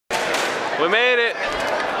We made it.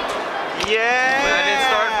 Yeah. But I didn't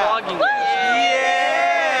start vlogging yet.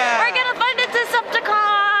 Yeah. We're gonna find a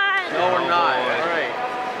Decepticon. No, we're not. All right.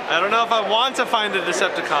 I don't know if I want to find a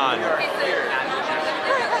Decepticon.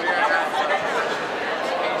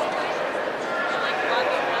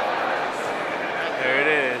 There it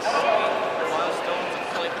is. So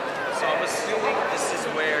I'm assuming this is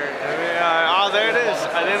where. There we are. Oh, there it is.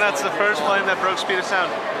 I think that's the first plane that broke speed of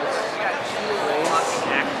sound.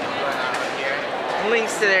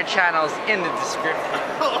 Links to their channels in the description.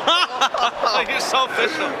 You're so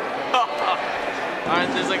official. Alright,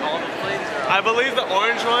 there's like all the planes. I believe the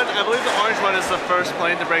orange one. I believe the orange one is the first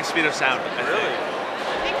plane to break speed of sound. Really?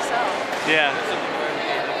 I think so. Yeah. So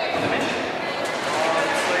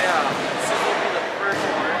yeah, this will be the first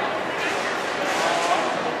one.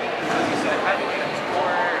 Like you said, I think it's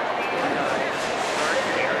more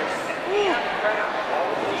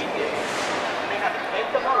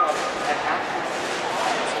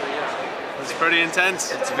It's pretty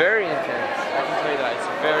intense. It's very intense. I can tell you that. It's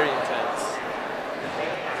very intense.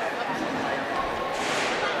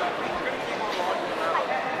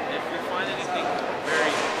 If we find anything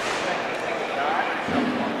very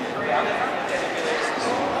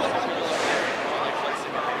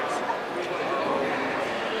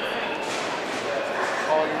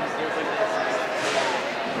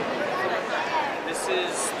this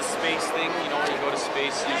is the space thing. You know, when you go to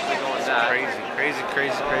space, you usually go on that. Crazy.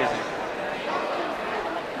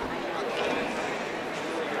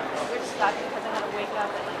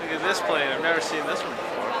 Look at this plane. I've never seen this one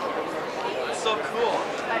before. That's so cool.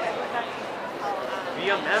 Be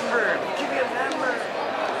a member. Give me a member.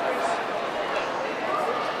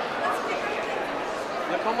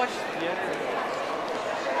 Look how much theater.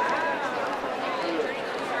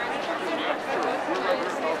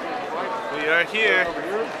 We are here.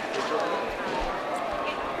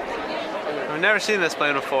 I've never seen this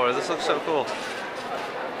plane before. This looks so cool.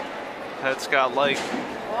 It's got like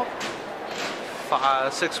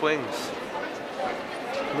 6 wings.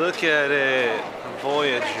 Look at it.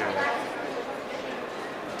 Voyager.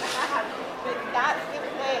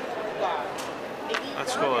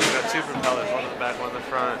 That's cool. It's got 2 propellers, one in the back, one in the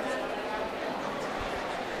front.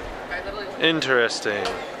 Interesting.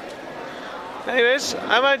 Anyways,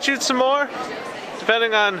 I might shoot some more,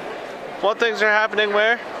 depending on what things are happening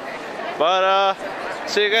where. But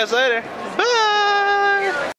see you guys later.